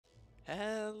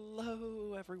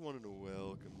Hello everyone and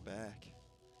welcome back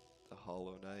to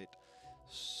Hollow Knight.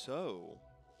 So,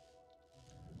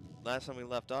 last time we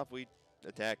left off we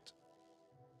attacked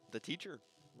the teacher,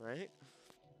 right?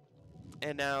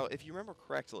 And now, if you remember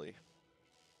correctly,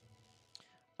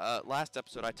 last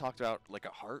episode I talked about like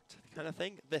a heart kind of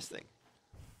thing. This thing,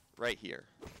 right here.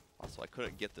 Also, I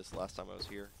couldn't get this last time I was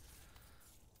here.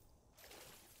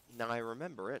 Now I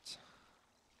remember it,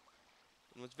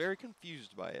 and was very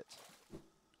confused by it.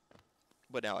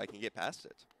 But now I can get past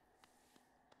it.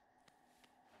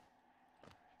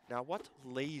 Now what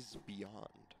lays beyond?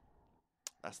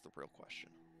 That's the real question.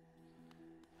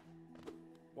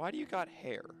 Why do you got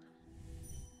hair?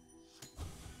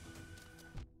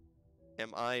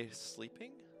 Am I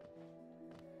sleeping?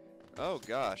 Oh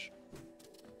gosh.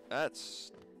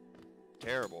 That's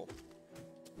terrible.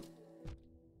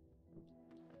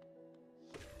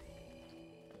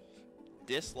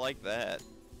 Dislike that.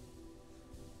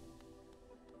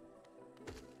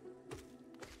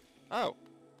 Oh,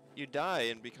 you die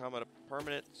and become a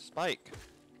permanent spike.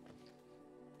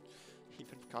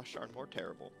 Even gosh darn more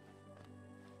terrible.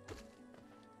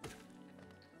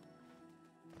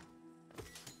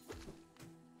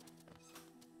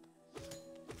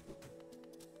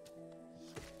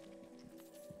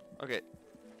 Okay,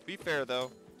 to be fair though,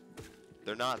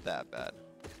 they're not that bad.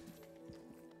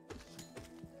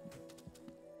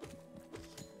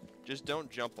 Just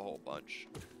don't jump a whole bunch.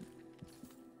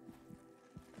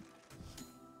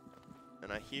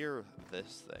 And I hear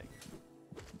this thing.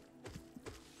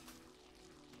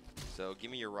 So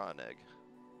give me your rotten egg.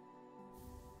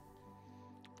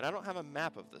 And I don't have a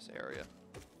map of this area.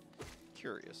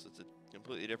 Curious, it's a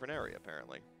completely different area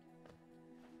apparently.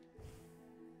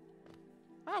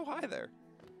 Oh, hi there.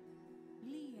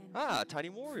 Ah, tiny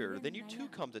warrior. Then you too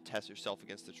come to test yourself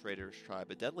against the traitorous tribe.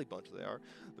 A deadly bunch they are.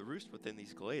 The roost within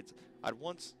these glades. I'd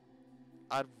once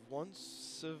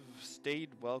have stayed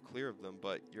well clear of them,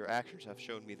 but your actions have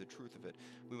shown me the truth of it.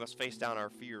 We must face down our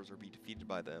fears or be defeated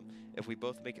by them. If we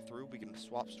both make it through, we can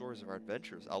swap stories of our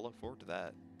adventures. I'll look forward to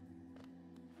that.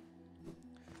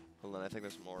 Hold on, I think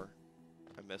there's more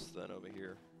I missed then over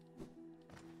here.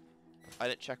 I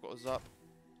didn't check what was up.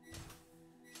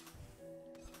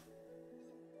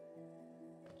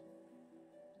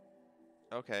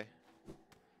 Okay.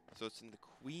 So it's in the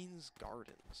Queen's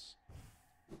Gardens.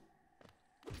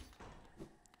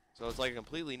 So it's like a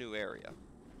completely new area.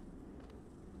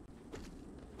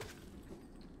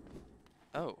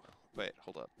 Oh, wait,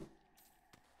 hold up.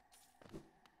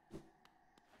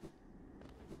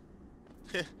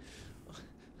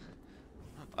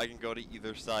 I can go to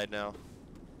either side now.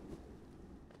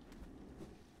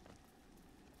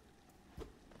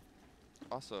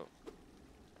 Also,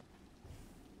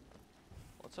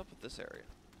 what's up with this area?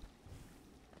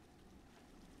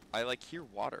 I like hear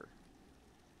water.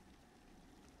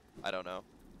 I don't know.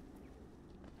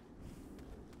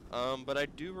 But I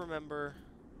do remember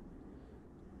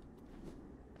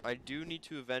I do need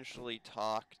to eventually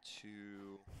talk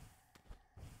to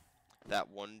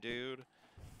that one dude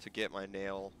to get my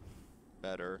nail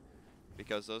better,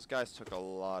 because those guys took a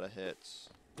lot of hits.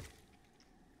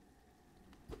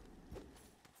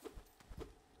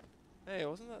 Hey,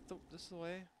 wasn't that this the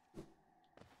way?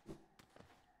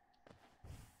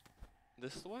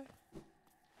 This the way?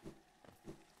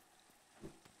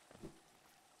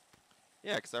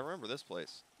 Yeah, because I remember this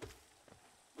place.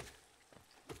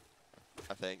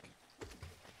 I think.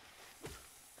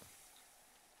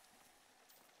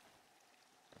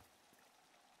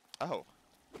 Oh.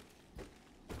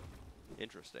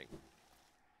 Interesting.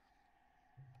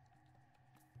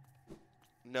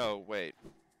 No, wait.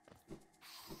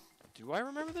 Do I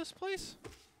remember this place?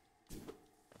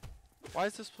 Why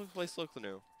does this place look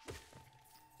new?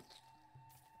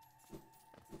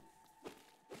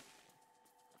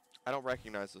 I don't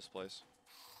recognize this place.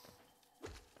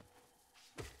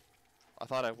 I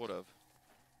thought I would have.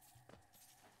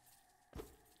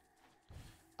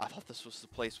 I thought this was the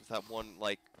place with that one,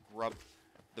 like, grub,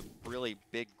 the really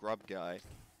big grub guy.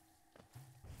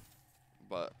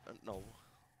 But, no,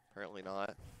 apparently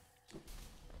not.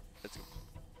 It's,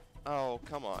 oh,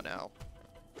 come on now.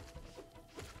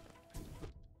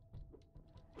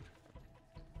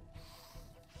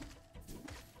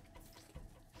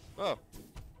 Oh.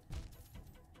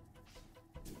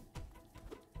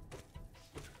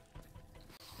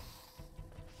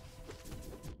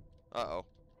 Uh-oh.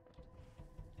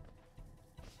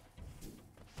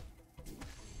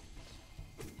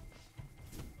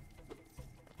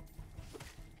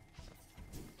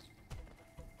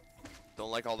 Don't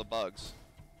like all the bugs.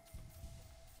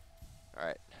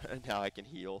 Alright. And now I can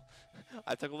heal.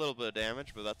 I took a little bit of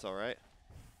damage, but that's alright.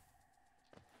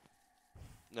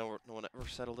 No one ever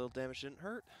said a little damage didn't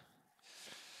hurt.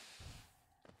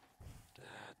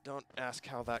 Don't ask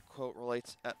how that quote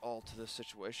relates at all to this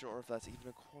situation, or if that's even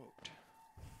a quote.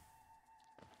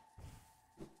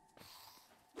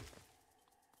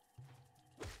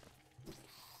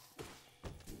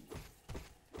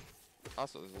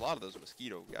 Also, there's a lot of those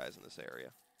mosquito guys in this area.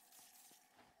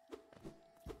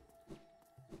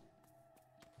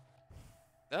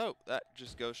 Oh, that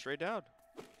just goes straight down.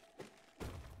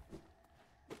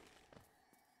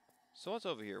 So what's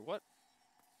over here? What?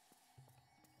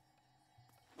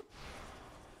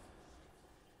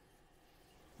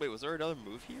 Wait, was there another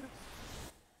move here?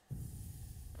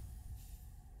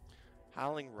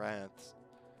 Howling Wraths.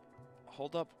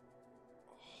 Hold up.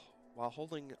 While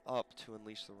holding up to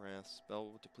unleash the wrath, spell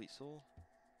will deplete soul.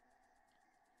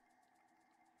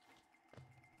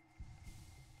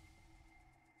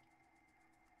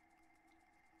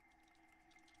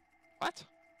 What?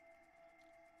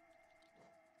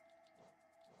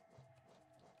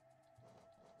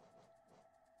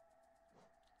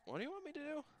 What do you want me to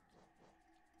do?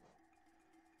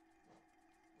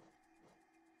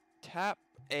 Tap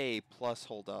A plus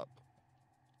hold up.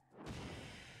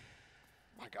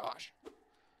 My gosh.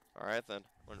 Alright then.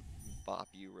 I'm gonna bop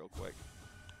you real quick.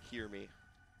 Hear me.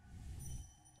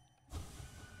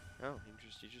 Oh,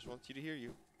 he just wants you to hear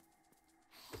you.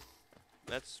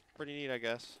 That's pretty neat, I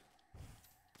guess.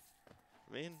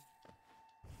 I mean,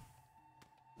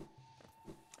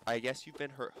 I guess you've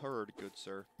been heard, good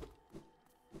sir.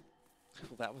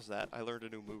 Well, that was that. I learned a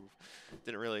new move.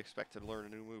 Didn't really expect to learn a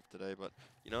new move today, but,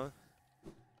 you know,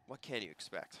 what can you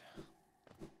expect?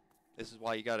 This is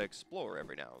why you gotta explore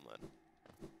every now and then.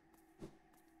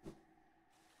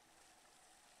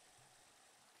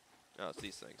 Oh, it's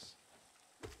these things.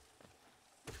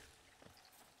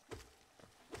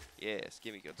 Yes,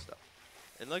 give me good stuff.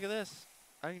 And look at this.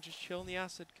 I can just chill in the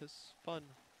acid, 'cause fun.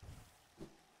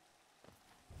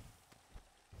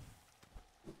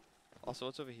 Also,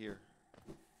 what's over here?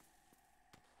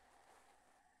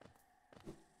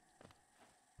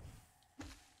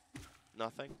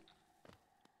 Nothing?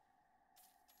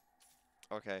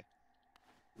 Okay.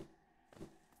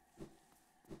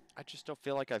 I just don't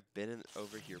feel like I've been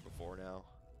over here before now.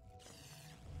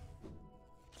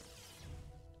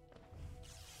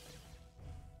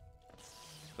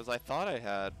 Because I thought I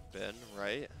had been,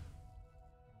 right?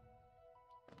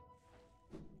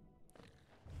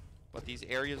 But these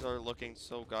areas are looking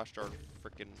so gosh darn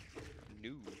freaking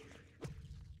new.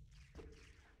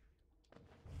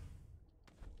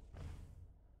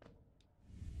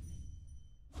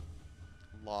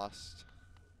 Lost.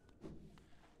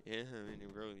 Yeah, I mean,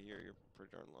 you're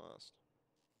pretty darn lost.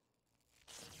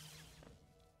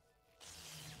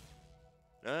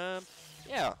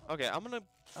 Yeah, okay, I'm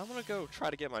gonna go try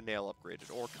to get my nail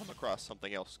upgraded or come across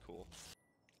something else cool.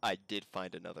 I did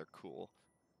find another cool.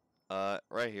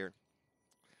 Right here.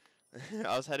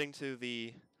 I was heading to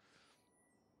the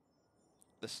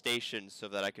station so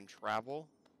that I can travel,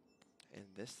 and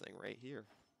this thing right here.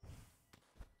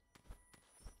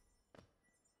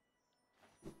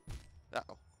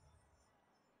 Uh-oh.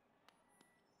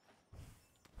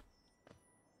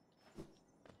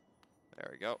 There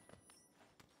we go.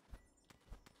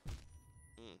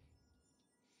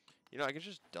 You know, I can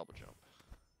just double jump.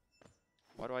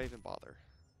 Why do I even bother?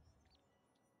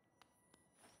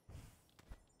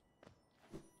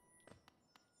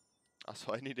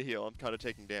 Also, I need to heal. I'm kind of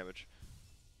taking damage.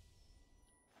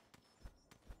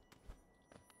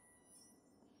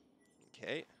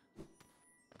 Okay.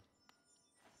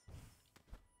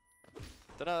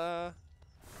 Ta-da!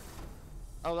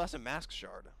 Oh, that's a mask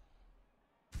shard.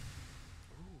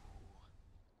 Ooh.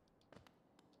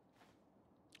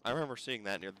 I remember seeing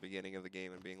that near the beginning of the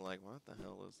game and being like, what the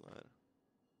hell is that?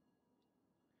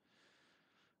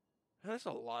 There's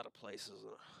a lot of places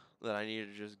that I need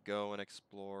to just go and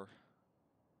explore.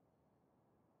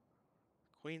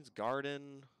 Queen's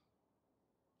Garden.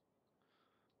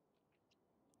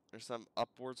 There's some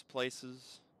upwards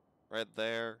places right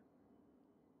there.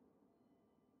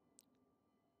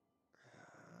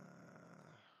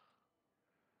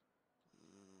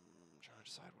 I'm trying to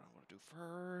decide what I want to do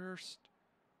first.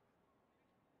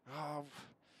 Oh,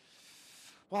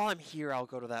 while I'm here, I'll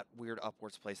go to that weird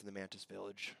upwards place in the Mantis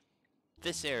Village.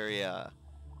 This area.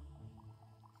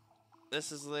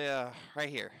 This is the, right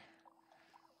here.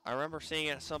 I remember seeing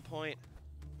it at some point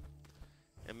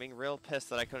and being real pissed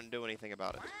that I couldn't do anything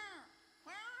about it.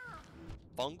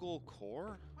 Fungal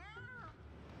core?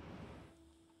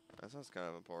 That sounds kind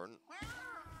of important.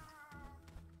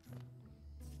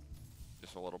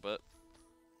 just a little bit.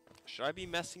 Should I be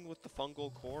messing with the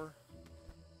fungal core?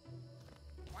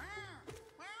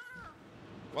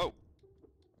 Whoa!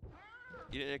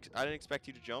 I didn't expect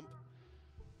you to jump.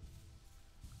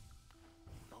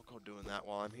 Don't go doing that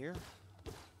while I'm here.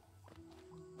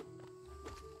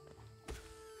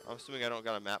 I'm assuming I don't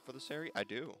got a map for this area? I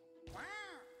do.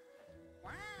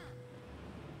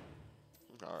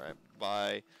 Alright,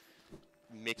 bye.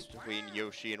 Mixed between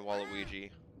Yoshi and Waluigi.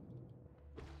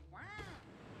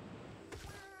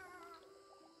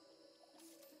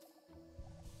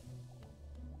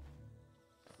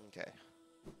 Okay.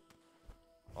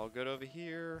 All good over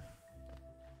here.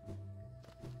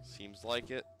 Seems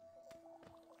like it.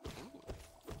 Ooh.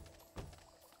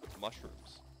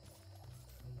 Mushrooms.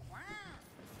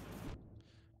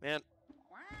 Man,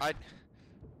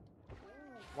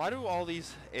 why do all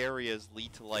these areas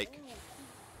lead to, like,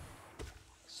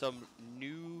 some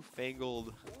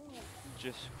newfangled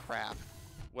just crap,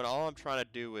 when all I'm trying to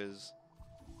do is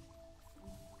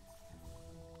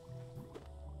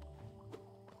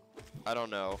I don't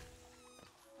know,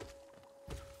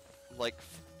 like,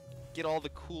 get all the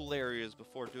cool areas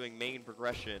before doing main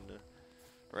progression,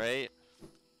 right?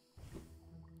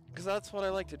 Because that's what I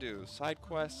like to do, side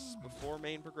quests before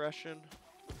main progression.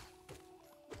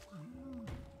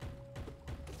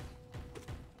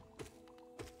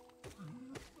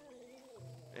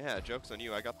 Yeah, joke's on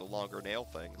you, I got the longer nail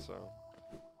thing, so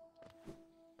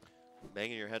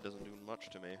banging your head doesn't do much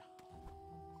to me.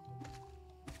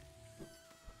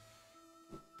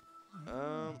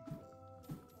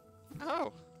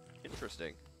 Oh,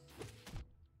 interesting.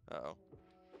 Uh-oh.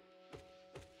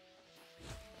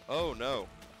 Oh, no.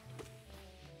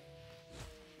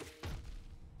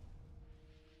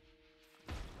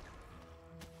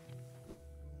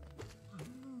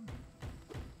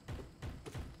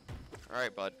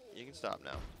 Alright, bud. You can stop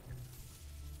now.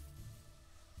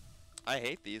 I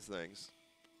hate these things.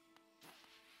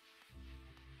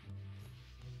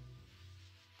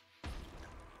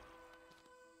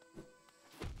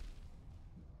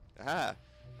 Aha!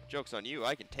 Joke's on you,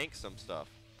 I can tank some stuff.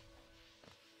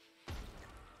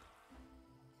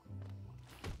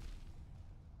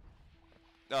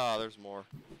 Ah, there's more.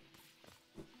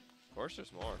 Of course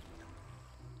there's more.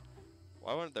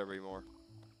 Why wouldn't there be more?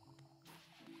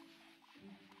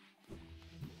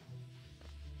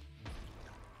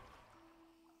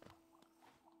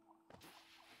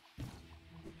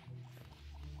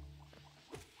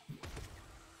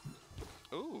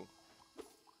 Ooh.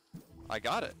 I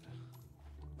got it.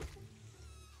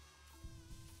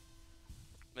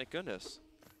 Thank goodness.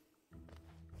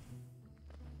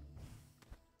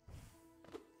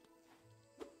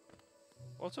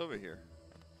 What's over here?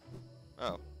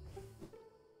 Oh.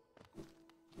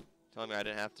 Telling me I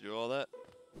didn't have to do all that?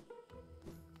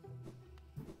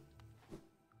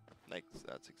 Like,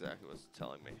 that's exactly what it's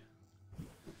telling me.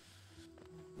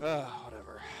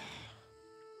 Whatever.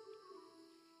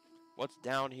 What's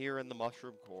down here in the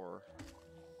mushroom core?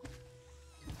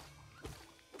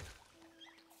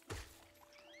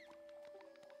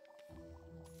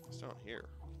 What's down here?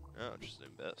 Oh, just an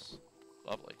abyss.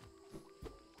 Lovely.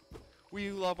 We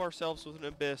love ourselves with an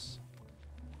abyss.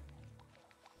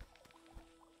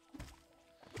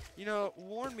 You know,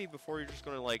 warn me before you're just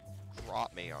gonna, like,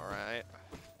 drop me, alright?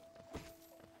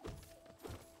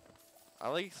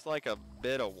 At least, like, a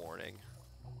bit of warning.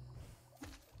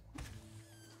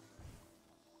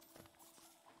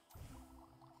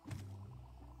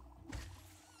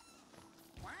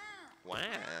 Wow.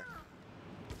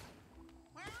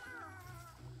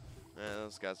 Man,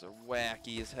 those guys are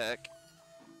wacky as heck.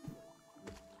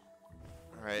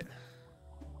 Alright.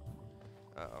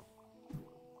 Uh-oh.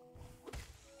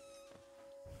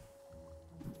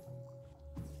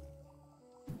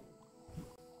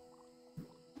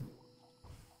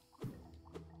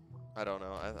 I don't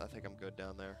know. I think I'm good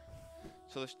down there.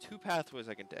 So there's two pathways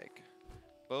I can take.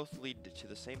 Both lead to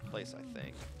the same place, I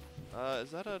think.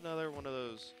 Is that another one of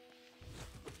those?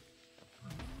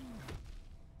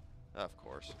 Of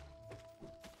course.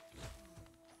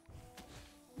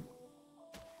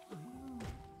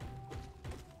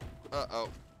 Uh-oh.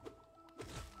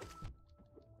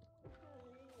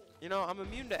 You know, I'm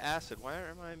immune to acid. Why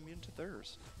am I immune to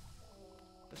thirst?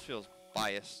 This feels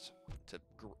biased to...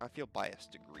 I feel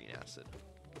biased to green acid.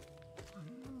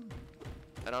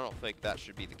 And I don't think that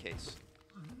should be the case.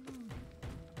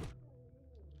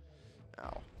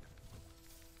 Ow.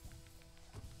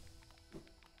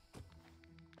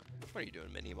 What are you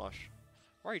doing, Mini Mush?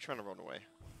 Why are you trying to run away?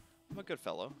 I'm a good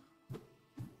fellow.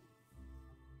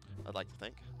 I'd like to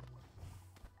think.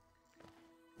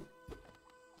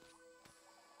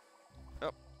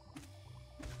 Oh.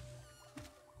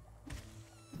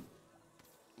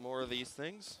 More of these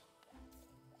things.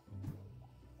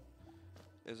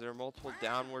 Is there multiple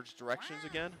downwards directions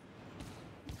again?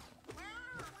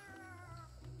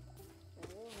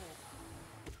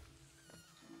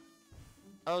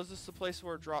 Oh, is this the place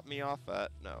where it dropped me off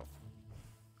at? No.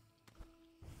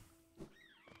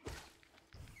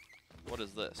 What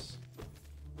is this?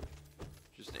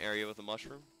 Just an area with a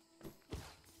mushroom?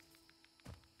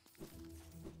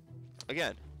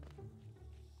 Again.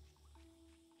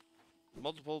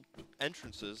 Multiple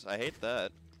entrances. I hate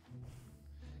that.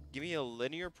 Give me a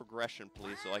linear progression,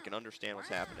 please, so I can understand what's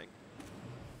happening.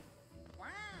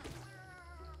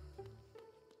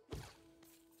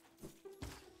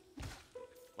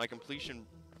 My completion...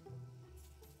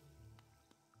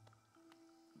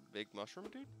 Big mushroom,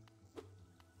 dude?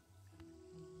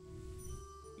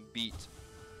 Beat.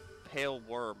 Pale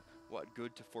worm. What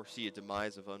good to foresee a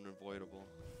demise of unavoidable.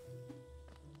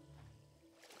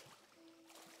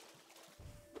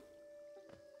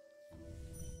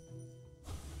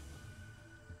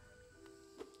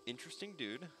 Interesting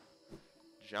dude.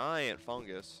 Giant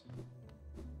fungus.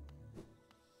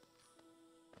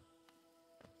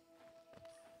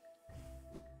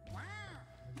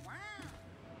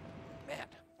 Man.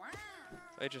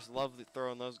 I just love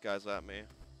throwing those guys at me.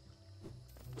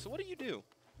 So what do?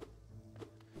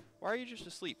 Why are you just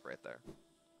asleep right there?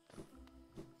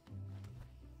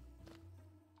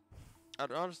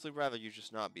 I'd honestly rather you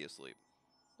just not be asleep.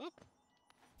 Whoop.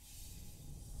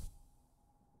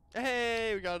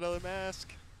 Hey, we got another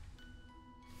mask.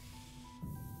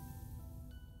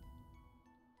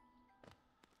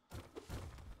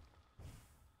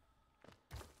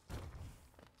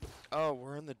 Oh,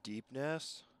 we're in the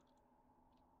deepness?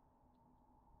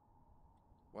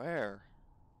 Where?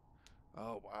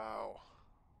 Oh, wow.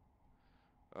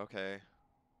 Okay.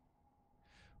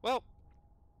 Well,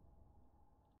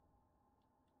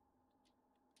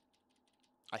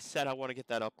 I said I want to get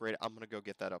that upgrade. I'm going to go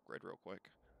get that upgrade real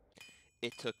quick.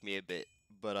 It took me a bit,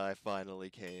 but I finally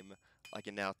came. I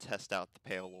can now test out the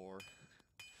pale ore.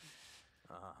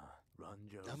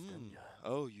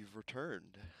 Oh, you've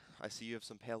returned. I see you have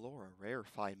some pale ore, a rare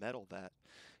fine metal that.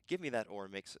 Give me that ore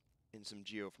and mix in some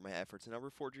geo for my efforts, and I'll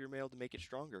reforge your mail to make it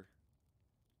stronger.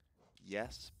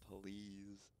 Yes,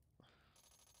 please.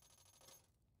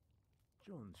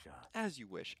 As you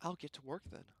wish. I'll get to work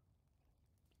then.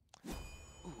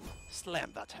 Ooh,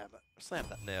 slam that hammer. Slam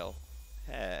that nail.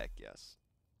 Heck yes.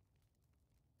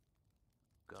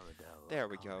 There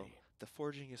we go. The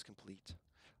forging is complete.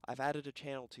 I've added a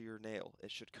channel to your nail. It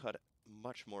should cut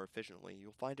much more efficiently.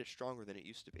 You'll find it stronger than it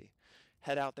used to be.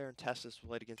 Head out there and test this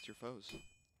blade against your foes.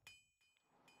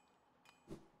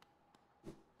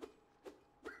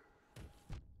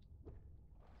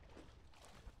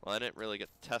 Well, I didn't really get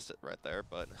to test it right there,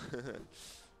 but...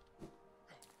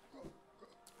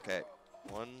 Okay.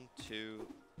 1, 2,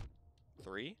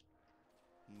 3.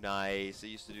 Nice. It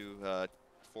used to do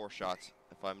 4 shots,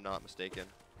 if I'm not mistaken.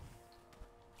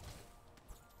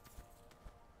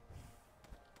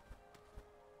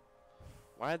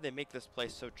 Why did they make this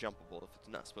place so jumpable if it's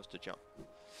not supposed to jump?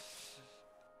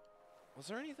 Was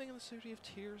there anything in the City of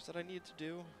Tears that I needed to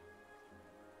do?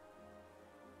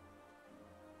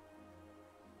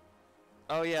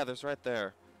 Oh yeah, there's right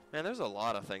there. Man, there's a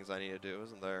lot of things I need to do,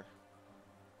 isn't there?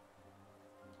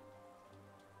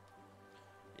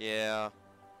 Yeah.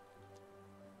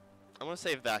 I'm gonna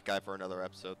save that guy for another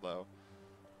episode, though.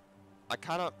 I'm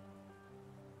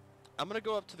gonna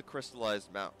go up to the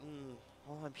crystallized mountain.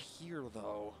 Well, I'm here,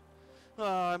 though.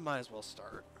 I might as well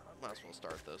start. I might as well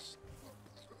start this.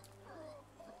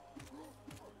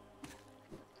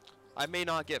 I may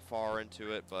not get far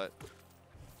into it, but...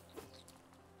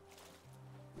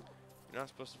 You're not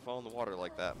supposed to fall in the water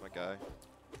like that, my guy.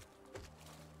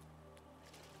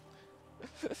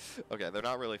 Okay, they're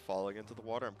not really falling into the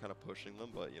water. I'm kind of pushing them,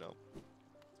 but, you know,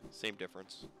 same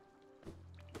difference.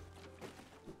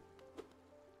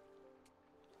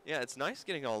 Yeah, it's nice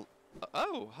getting all...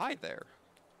 Oh, hi there.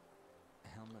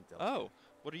 Oh,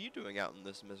 what are you doing out in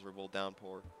this miserable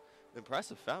downpour?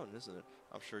 Impressive fountain, isn't it?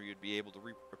 I'm sure you'd be able to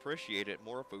appreciate it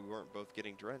more if we weren't both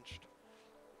getting drenched.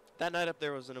 That night up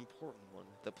there was an important one.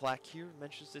 The plaque here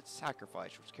mentions its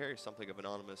sacrifice, which carries something of an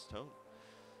ominous tone.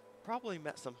 Probably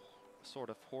met some sort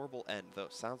of horrible end, though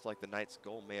it sounds like the knight's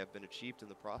goal may have been achieved in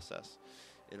the process.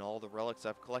 In all the relics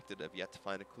I've collected, I've yet to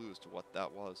find a clue as to what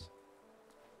that was.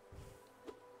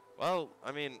 Well,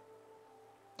 I mean,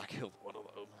 I killed one of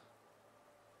them.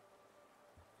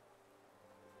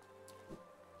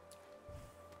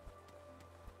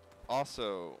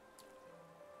 Also,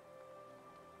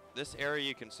 this area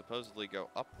you can supposedly go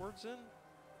upwards in?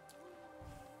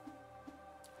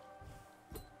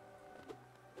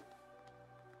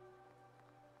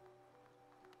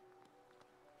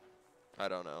 I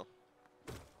don't know.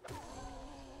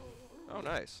 Oh,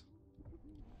 nice.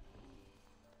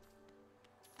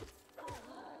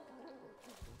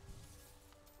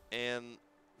 And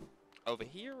over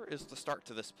here is the start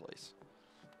to this place.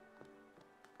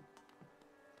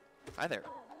 Hi there.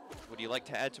 Would you like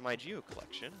to add to my geo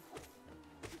collection?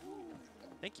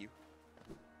 Thank you.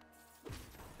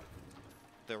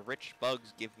 The rich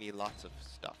bugs give me lots of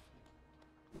stuff.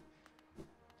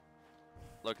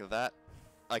 Look at that.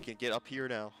 I can get up here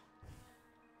now.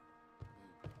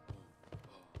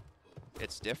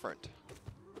 It's different.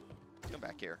 Come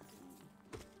back here.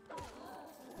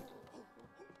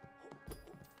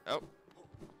 Oh.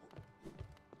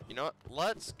 You know what?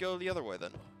 Let's go the other way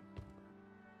then.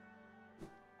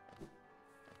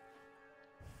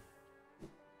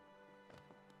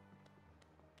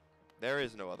 There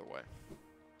is no other way.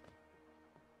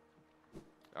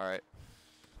 Alright.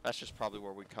 That's just probably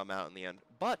where we come out in the end.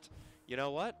 But, you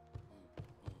know what?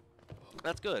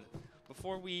 That's good.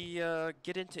 Before we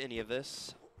get into any of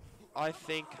this, I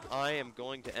think I am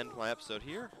going to end my episode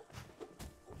here.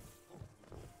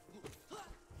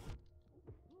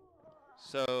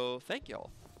 So, thank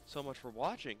y'all so much for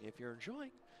watching. If you're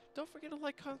enjoying, don't forget to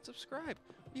like, comment, subscribe.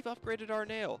 We've upgraded our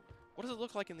nail. What does it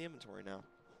look like in the inventory now?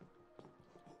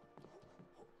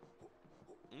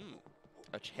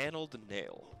 A channeled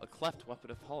nail, a cleft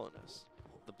weapon of hollowness.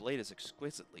 The blade is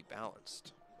exquisitely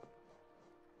balanced.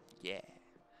 Yeah.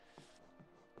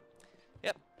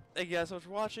 Yep. Thank you guys so much for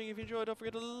watching. If you enjoyed, don't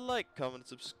forget to like, comment, and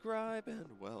subscribe. And,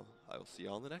 well, I will see you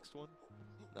all in the next one.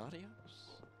 Adios.